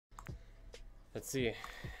Let's see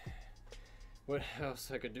what else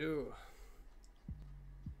I could do.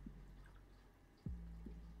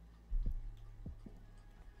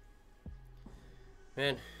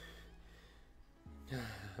 Man,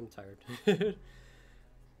 I'm tired.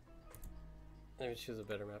 Let me choose a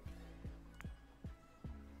better map.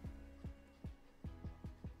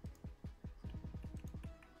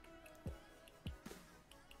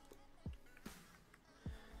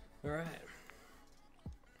 Alright.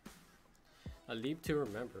 A leap to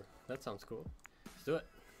remember. That sounds cool. Let's do it.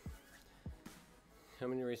 How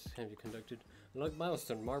many races have you conducted? Unlock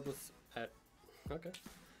milestone marbles at... Okay.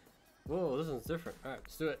 Whoa, this one's different. Alright,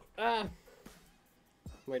 let's do it. Ah!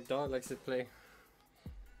 My dog likes to play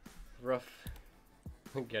rough.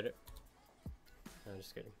 Get it? No, I'm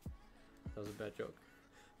just kidding. That was a bad joke.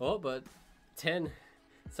 Oh, but 10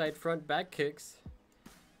 side front back kicks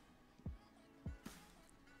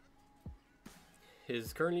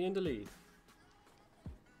is currently in the lead.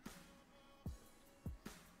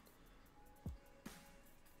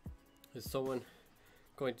 Is someone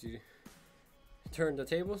going to turn the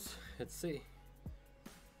tables? Let's see.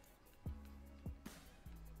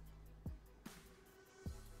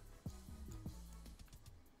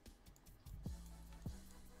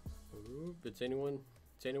 Ooh, it's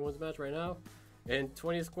anyone's match right now. And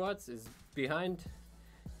 20 squats is behind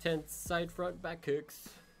 10 side front back kicks.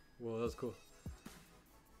 Whoa, that was cool.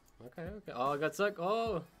 Okay. Oh, I got stuck.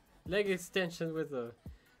 Oh, leg extension with a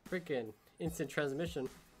freaking instant transmission.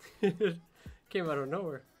 Came out of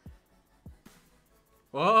nowhere.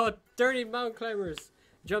 Oh, 30 mountain climbers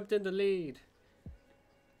jumped in the lead.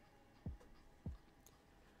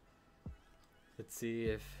 Let's see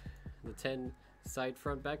if the 10 side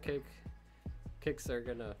front back kicks are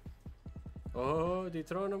gonna... Oh,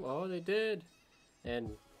 dethrone them. Oh, they did.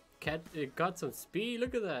 And it got some speed.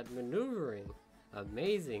 Look at that maneuvering.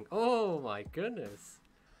 Amazing. Oh my goodness.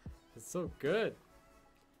 It's so good.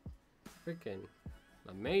 Freaking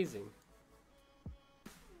amazing.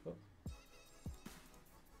 Oh.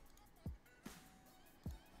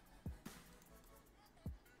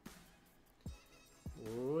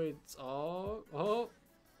 Oh, it's all...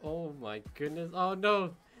 Oh my goodness. Oh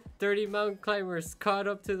no. 30 mountain climbers caught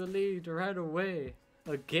up to the lead right away.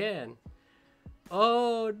 Again.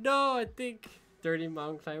 Oh no, I think 30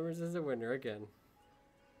 mountain climbers is the winner again.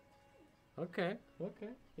 Okay.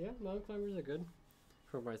 Yeah, mountain climbers are good.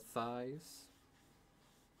 For my thighs.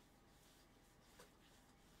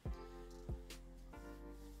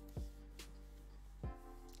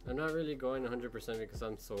 I'm not really going 100% because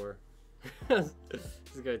I'm sore. Just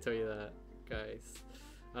gotta tell you that, guys.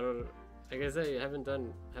 Like I say, I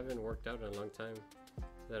haven't worked out in a long time.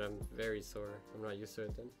 That I'm very sore. I'm not used to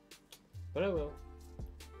it then. But I will.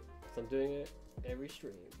 Because I'm doing it every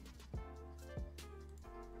stream.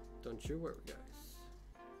 Don't you worry, guys.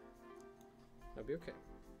 I'll be okay.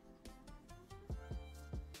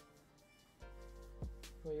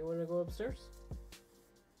 Oh, you wanna go upstairs?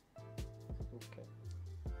 Okay.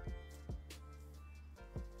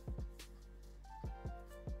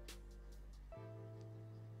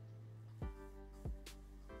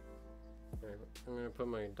 Alright, I'm gonna put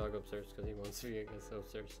my dog upstairs because he wants to be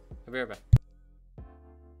upstairs. I'll be right back.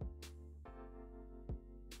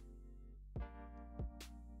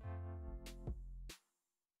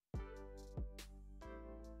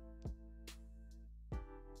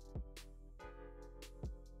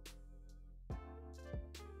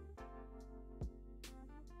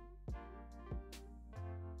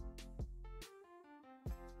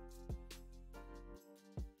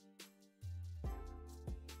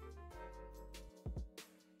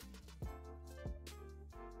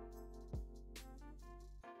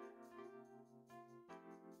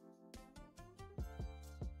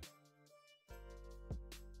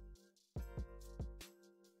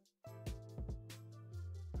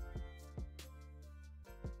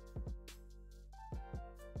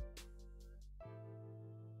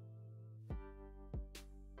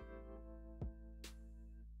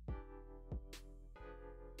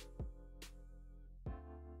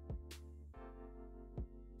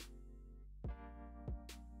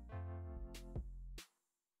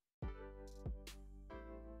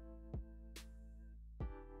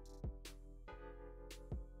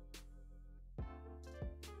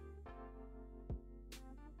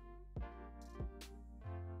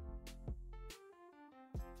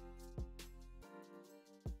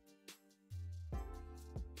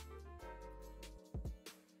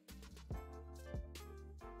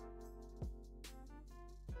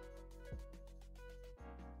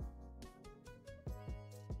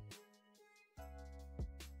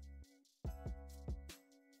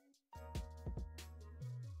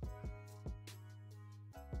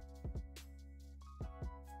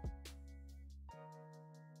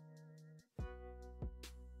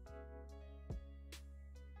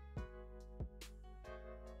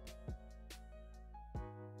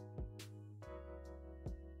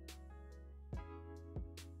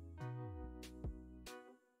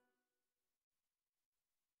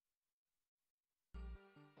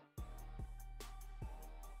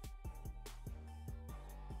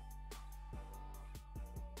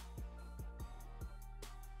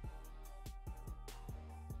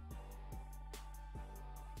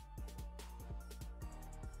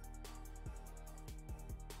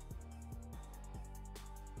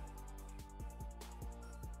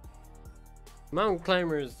 Mountain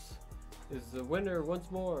Climbers is the winner once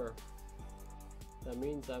more. That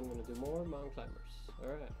means I'm gonna do more mountain climbers.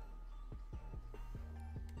 Alright.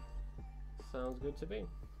 Sounds good to me.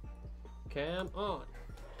 Cam on.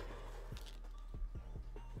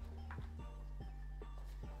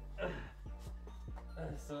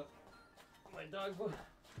 So my dog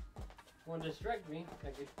won't distract me.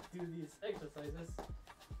 I could do these exercises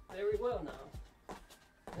very well now.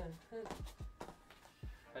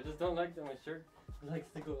 I just don't like that my shirt likes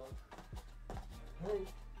to go up. 13,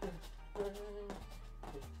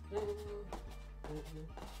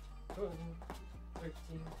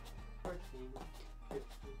 14,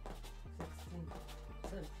 15, 16,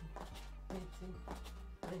 17, 18,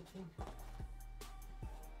 19,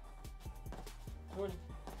 20,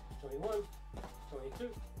 21, 22,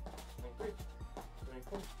 23,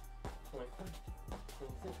 24, 25,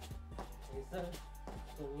 26, 27,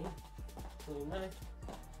 28, 29,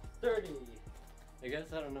 30. I guess,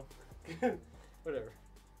 I don't know. Whatever.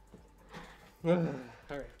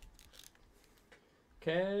 Alright.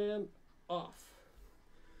 Cam off.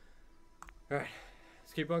 Alright.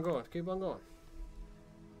 Let's keep on going. Keep on going.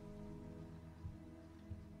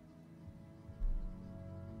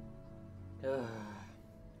 I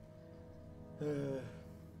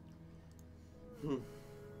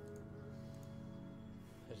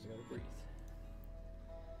just gotta breathe.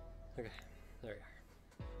 Okay, there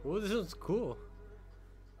we are. Oh, this looks cool.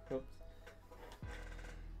 Oops.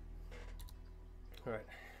 Alright.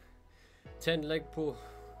 10 leg pull.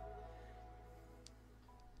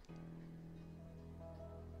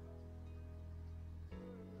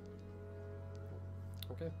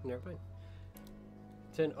 Okay, never mind.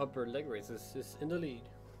 10 upper leg raises is in the lead.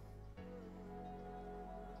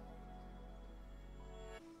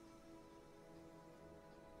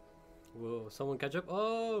 Whoa, someone catch up.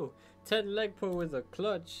 Oh, 10 leg pull with a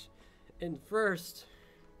clutch in first.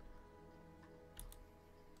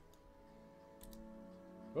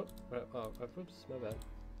 Oh, oops, my bad.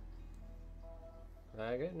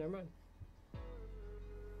 Okay, never mind.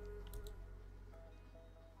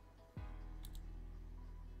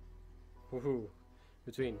 Woohoo.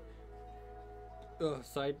 Between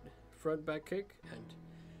side front back kick and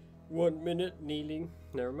 1 minute kneeling.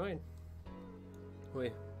 Never mind.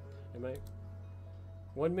 Wait, am I?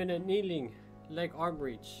 1 minute kneeling leg arm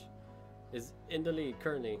reach is in the lead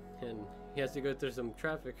currently, and he has to go through some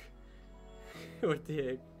traffic. What the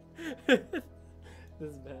heck?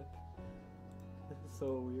 This map. This is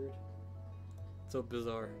so weird. So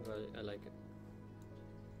bizarre, but I like it.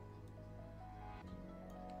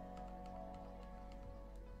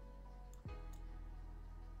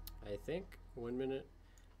 I think 1 minute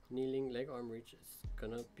kneeling leg arm reach is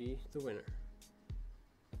gonna be the winner.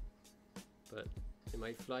 But it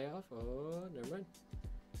might fly off. Oh, never mind.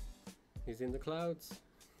 He's in the clouds.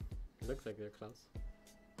 It looks like they're clouds.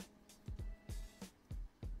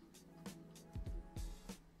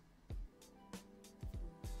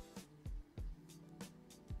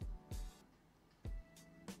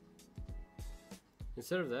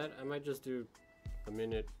 Instead of that, I might just do a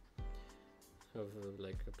minute of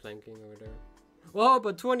like a planking or whatever. Oh,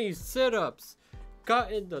 but 20 sit-ups!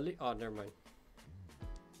 Got in the lead. Oh, never mind.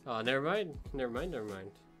 Oh, never mind. Never mind, never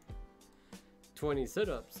mind. 20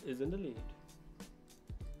 sit-ups is in the lead.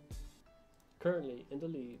 Currently in the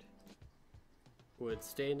lead. Would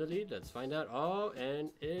stay in the lead? Let's find out. Oh, and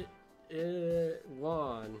it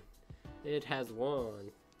won. It has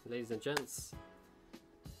won, ladies and gents.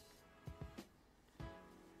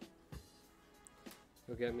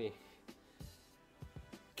 Look at me.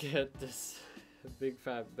 Get this big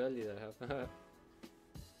fat belly that I have.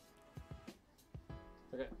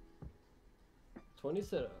 Okay. 20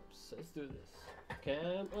 sit-ups. Let's do this.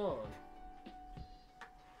 Cam on.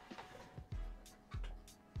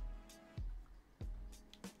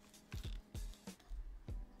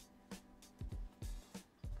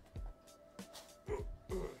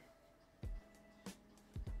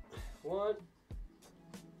 One,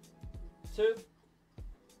 2,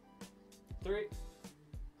 3,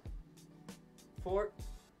 4,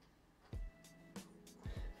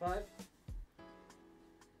 5,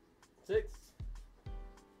 6,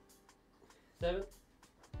 7,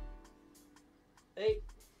 8,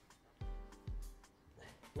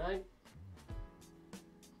 9,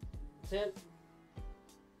 10,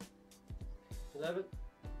 11,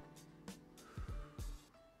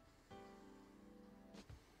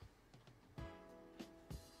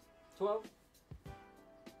 12,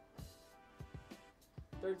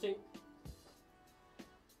 13,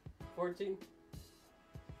 14,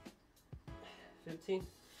 15,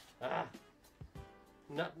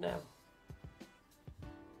 not now,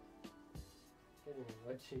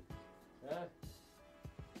 Watching. Ah.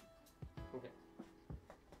 Okay.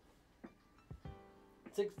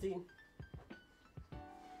 16.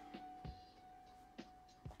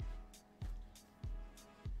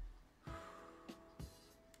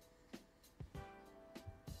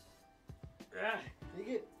 Ah, take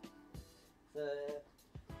it.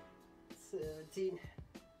 17.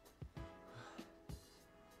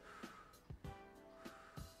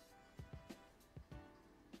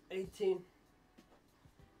 18.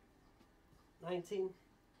 19.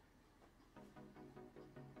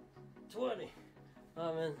 20.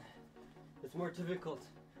 Oh man, it's more difficult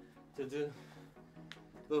to do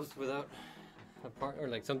those without a part or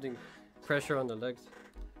like something pressure on the legs.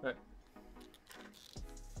 Alright.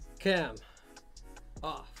 Cam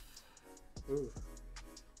off. Ooh.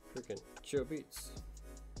 Freaking chill beats.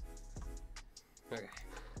 Okay.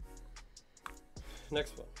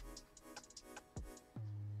 Next one.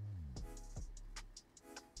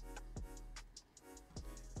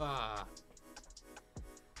 Ah.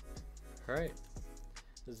 Alright.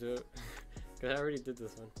 Let's do it. Cause I already did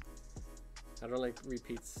this one. I don't like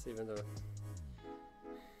repeats, even though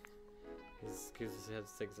his excuses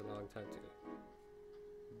takes a long time to do.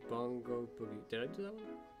 Bongo Boogie. Did I do that one?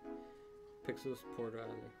 Pixels Porter Alley.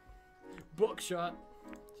 Buckshot!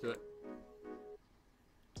 Let's do it.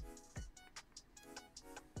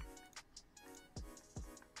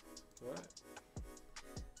 Alright.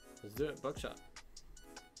 Let's do it. Buckshot.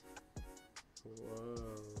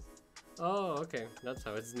 Whoa. Oh, okay. That's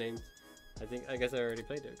how it's named. I guess I already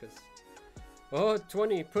played it because. Oh,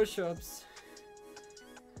 20 push-ups.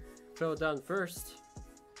 Fell down first.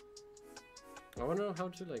 I wanna know how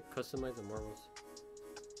to like customize the marbles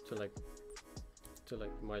to like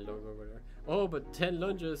my logo over there. Oh, but 10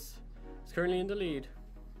 lunges. It's currently in the lead.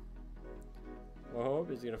 Oh,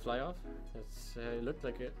 is he gonna fly off? It looked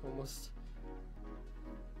like it almost.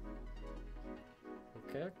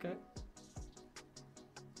 Okay, okay.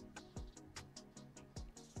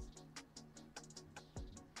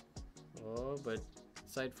 Oh, but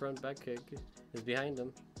side front back kick is behind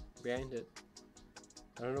him. Behind it.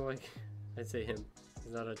 I don't know why I say him.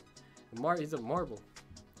 He's not he's a marble.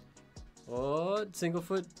 Oh, single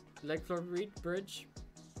foot leg floor read bridge.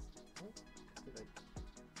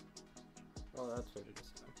 Oh, that's what it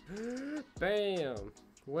is. Bam!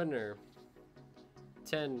 Winner.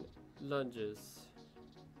 10 lunges.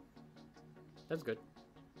 That's good.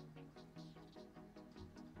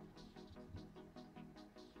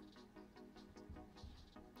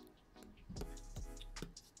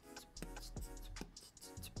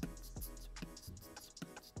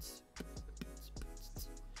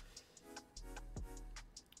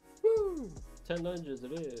 Woo! 10 lunges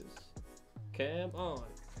it is. Cam on.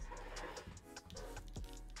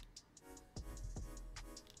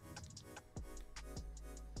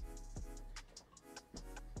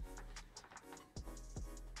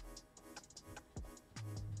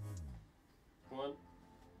 One,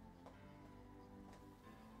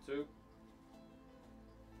 2,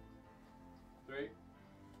 3,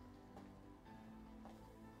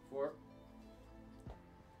 4,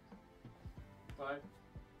 5,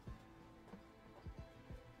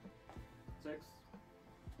 6,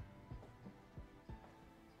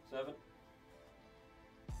 7,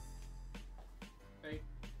 8,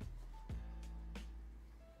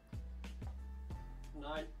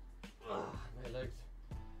 9. My legs.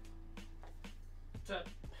 10.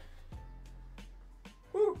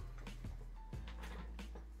 Woo!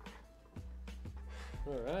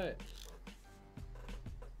 Alright.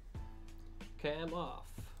 Cam off.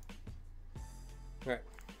 Alright.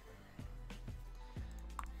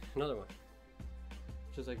 Another one.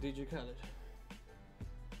 Just like DJ Khaled.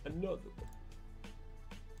 Another one.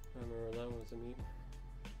 I remember that one was a meat.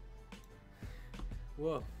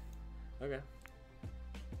 Whoa. Okay.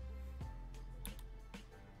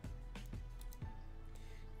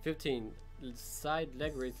 15 side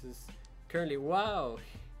leg raises currently. Wow,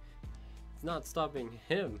 it's not stopping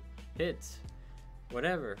him. Hits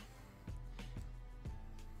whatever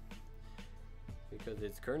because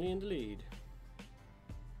it's currently in the lead.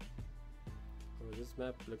 Oh, this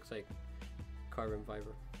map looks like carbon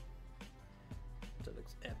fiber. That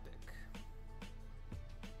looks epic.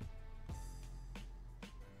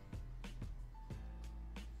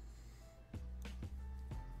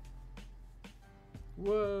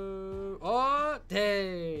 Whoa! Oh,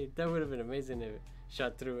 dang! That would have been amazing if it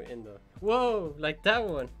shot through in the. Whoa! Like that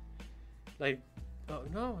one. Like, oh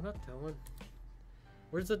no, not that one.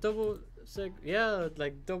 Where's the double seg? Yeah,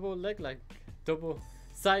 like double leg, like double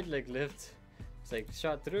side leg lift. It's like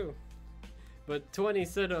shot through. But 20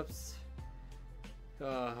 sit-ups.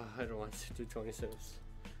 I don't want to do 20 sit-ups.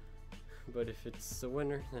 But if it's a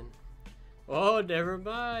winner, then... Oh, never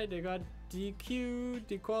mind. They got DQ,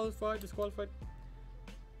 disqualified.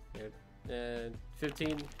 And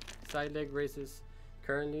 15 side leg races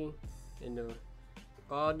currently in the...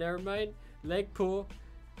 Oh, never mind. Leg pull.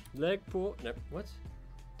 No, what?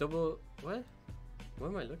 Double... What? What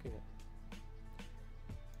am I looking at?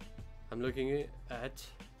 I'm looking at...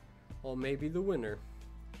 Or maybe the winner.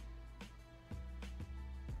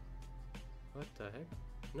 What the heck?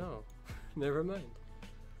 No. Never mind.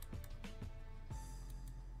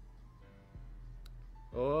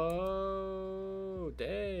 Oh,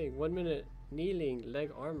 dang. 1 minute kneeling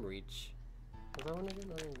leg arm reach. Was that one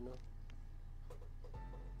again? I don't even know.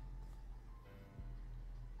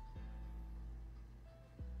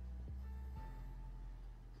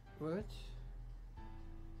 What?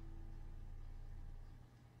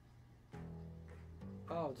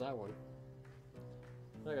 Oh, it's that one.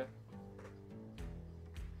 Okay.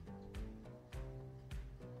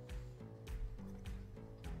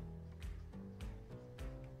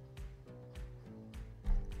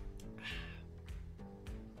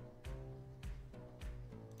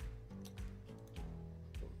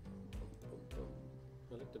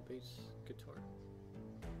 I like the bass guitar.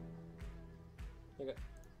 Okay.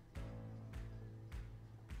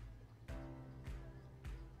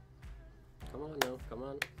 Come on now, come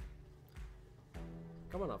on.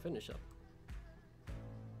 Come on, I'll finish up.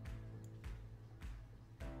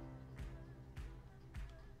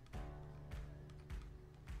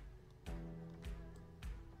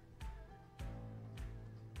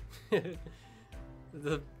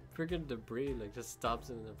 The freaking debris like just stops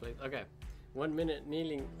in the place. Okay. 1 minute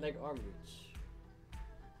kneeling leg arm reach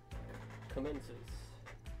commences.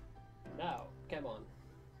 Now, come on.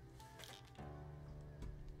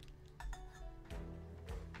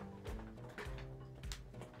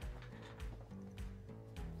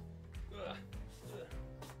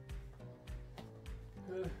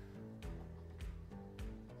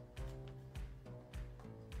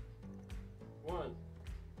 One,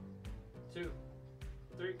 2,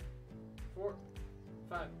 3, 4,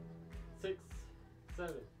 5, 6,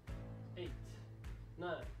 7, 8,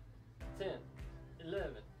 9, 10,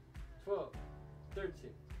 11, 12, 13,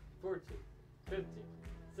 14, 15,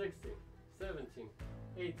 16, 17,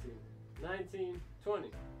 18, 19,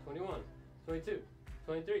 20, 21, 22,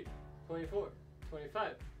 23, 24,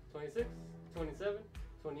 25, 26, 27,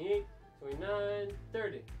 28, 29,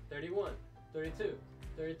 30, 31, 32,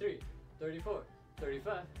 33, 34,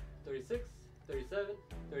 35, 36, 37,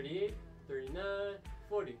 38, 39,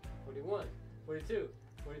 40, 41, 42,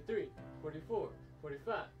 43, 44,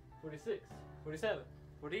 45, 46, 47,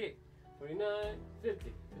 48, 49,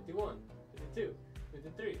 50, 51, 52,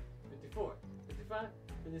 53, 54, 55,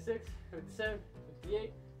 56, 57,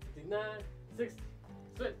 58, 59, 60.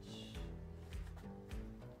 Switch.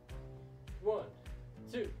 1,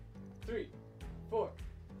 2, 3, 4,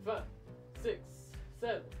 5, 6,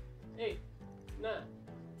 7, 8, 9,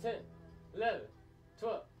 10, 11,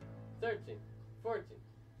 12, 13, 14,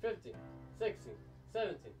 15, 16,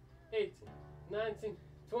 17, 18, 19,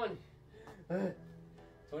 20,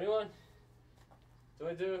 21,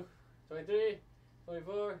 22, 23,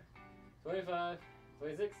 24, 25,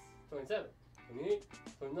 26, 27, 28,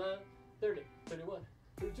 29, 30, 31,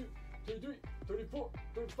 32, 33, 34,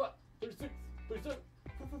 35, 36, 37,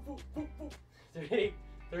 38,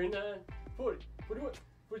 39, 40, 41,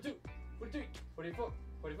 42, 43, 44,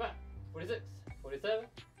 45, 46, 47,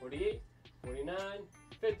 48, 49,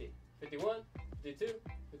 50, 51, 52,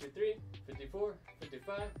 53, 54,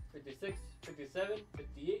 55, 56, 57,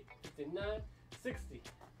 58, 59, 60.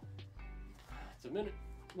 It's a minute.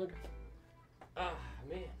 Look. Ah,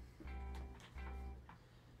 man.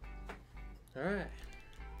 Alright.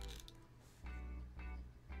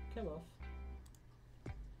 Come off.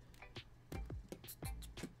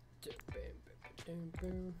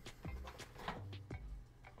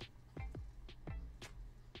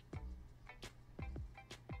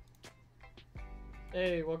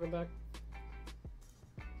 Hey, welcome back.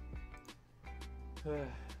 I'm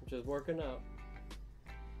just working out.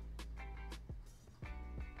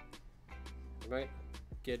 I might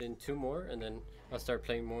get in 2 more and then I'll start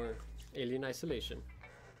playing more Alien Isolation.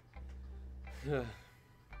 Oh,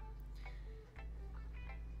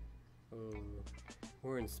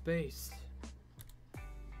 we're in space.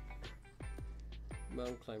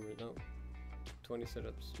 Mountain climber, no. 20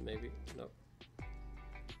 sit-ups, maybe, no.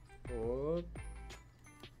 Oh.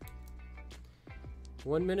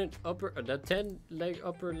 1 minute upper, the 10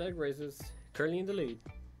 upper leg raises, currently in the lead.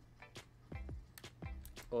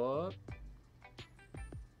 Oh.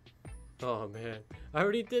 Oh man, I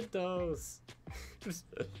already did those.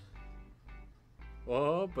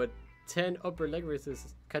 Whoa, but 10 upper leg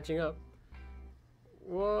raises catching up.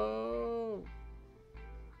 Whoa.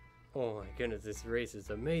 Oh my goodness, this race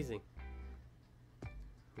is amazing.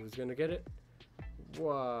 Who's gonna get it?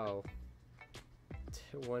 Wow.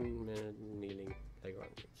 1 minute kneeling leg on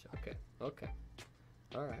each. Okay, okay.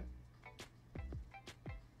 Alright.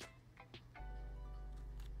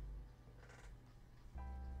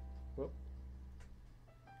 Whoop.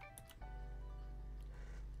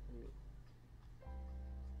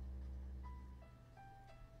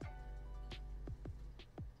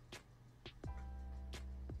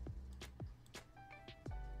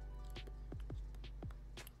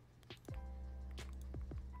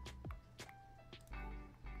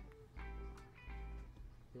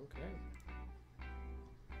 Okay.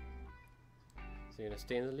 So you're gonna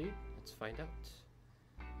stay in the lead? Let's find out.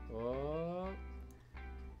 Oh.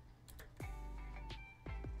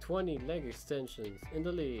 20 leg extensions in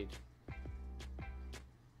the lead.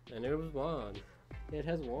 And it was won. It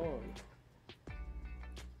has won.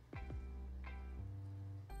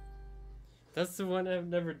 That's the one I've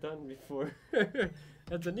never done before.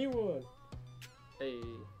 That's a new one. Hey.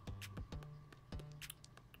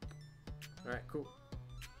 Alright, cool.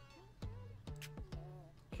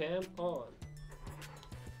 Cam on.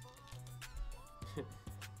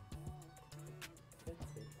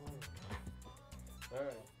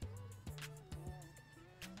 Alright.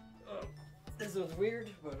 Oh, this was weird,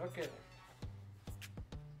 but okay.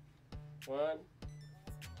 1,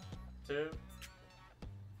 2,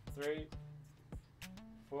 3,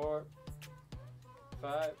 4,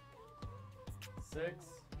 5, 6,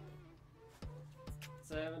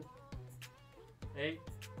 7, 8,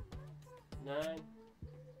 9,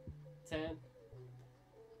 10,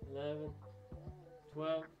 11,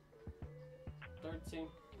 12, 13,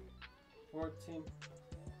 14,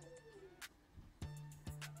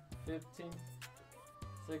 15,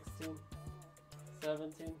 16,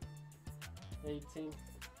 17, 18,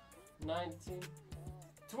 19,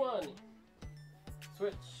 20.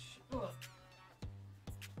 Switch.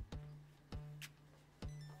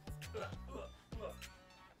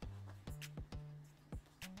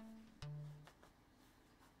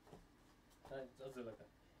 I'll do like that.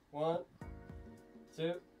 1,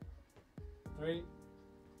 2, 3,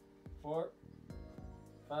 4,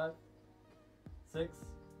 5, 6,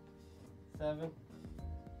 7,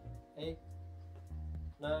 8,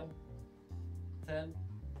 9, 10,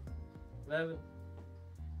 11,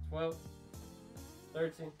 12,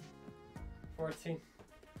 13, 14.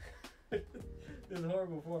 This is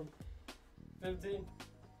horrible form. 15,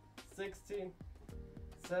 16,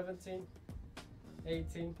 17,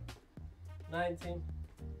 18, 19,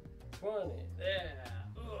 20. Yeah.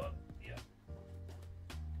 Yeah.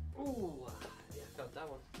 Ooh. Yeah, I felt that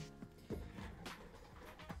one.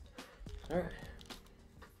 Alright.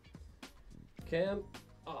 Cam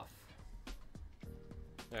off.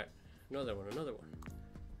 Alright. Another one.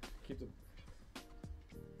 Keep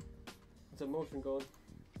the motion going.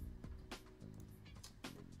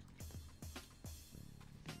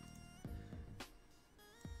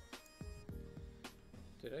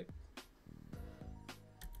 Did I?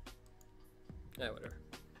 Yeah, whatever.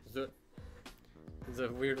 Let's do it. It's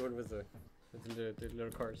a weird one with the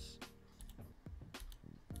little cars.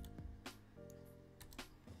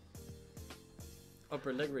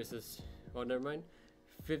 Upper leg races. Oh, never mind.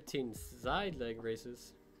 15 side leg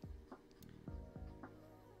races.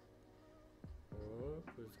 Oh,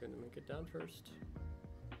 who's gonna make it down first?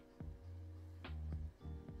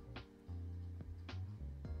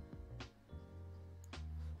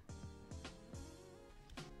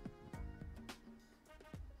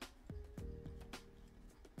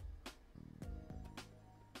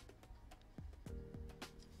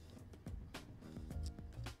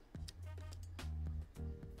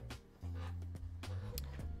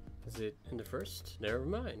 Is it in the first? Never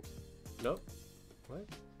mind. Nope. What?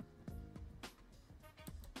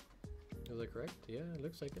 Is that correct? Yeah, it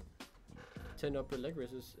looks like it. 10 upper leg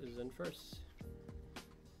raises is in first.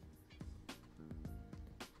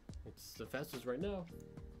 It's the fastest right now.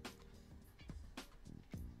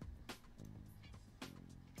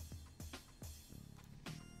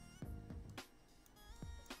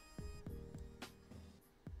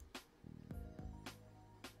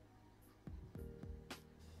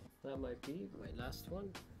 That might be my last one.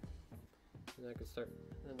 And I can start,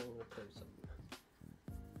 and I'm gonna play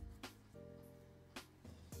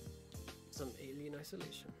some Alien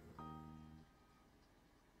Isolation.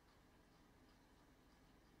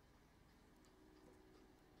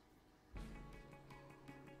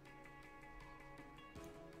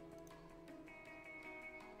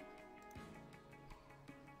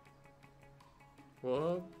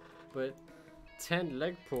 Well, but 10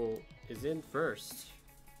 leg pull is in first.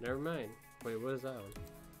 Never mind. Wait, what is that one?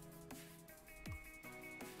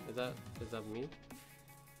 Is that me?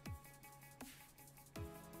 I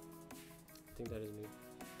think that is me.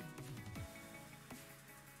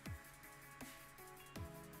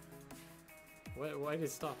 Why did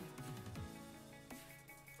it stop?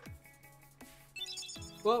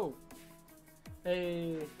 Whoa!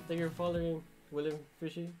 Hey, thank you for following, William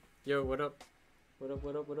Fishy. Yo, what up? What up,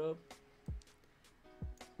 what up, what up?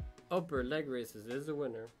 Upper leg races is the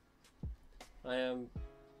winner. I am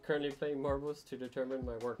currently playing marbles to determine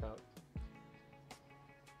my workout.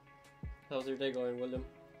 How's your day going, William?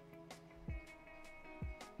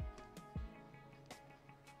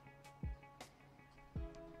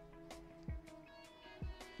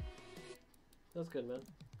 That's good, man.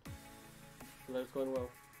 Life's going well.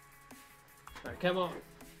 Alright, come on.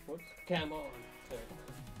 Whoops, come on.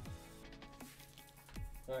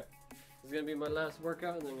 Alright, this is gonna be my last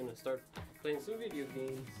workout, and then I'm gonna start playing some video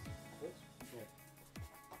games. Whoops. Yeah.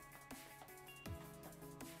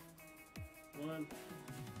 1,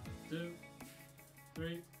 2,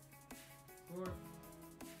 3, 4,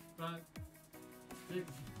 5,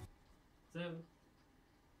 6, 7,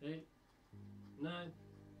 8, 9,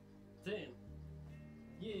 10.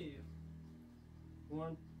 Yeah.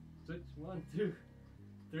 1, 6, 1, 2,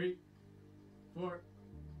 3, 4,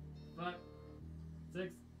 5,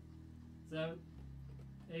 6, 7,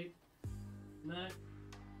 8, 9,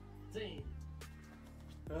 10.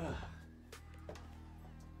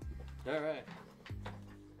 Alright.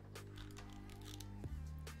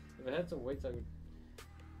 If I had some weights, I would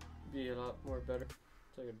be a lot more better.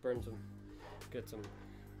 So I could burn some, get some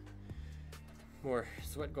more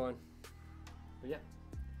sweat going. But yeah,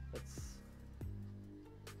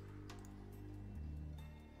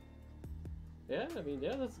 yeah, I mean,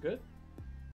 yeah, that's good.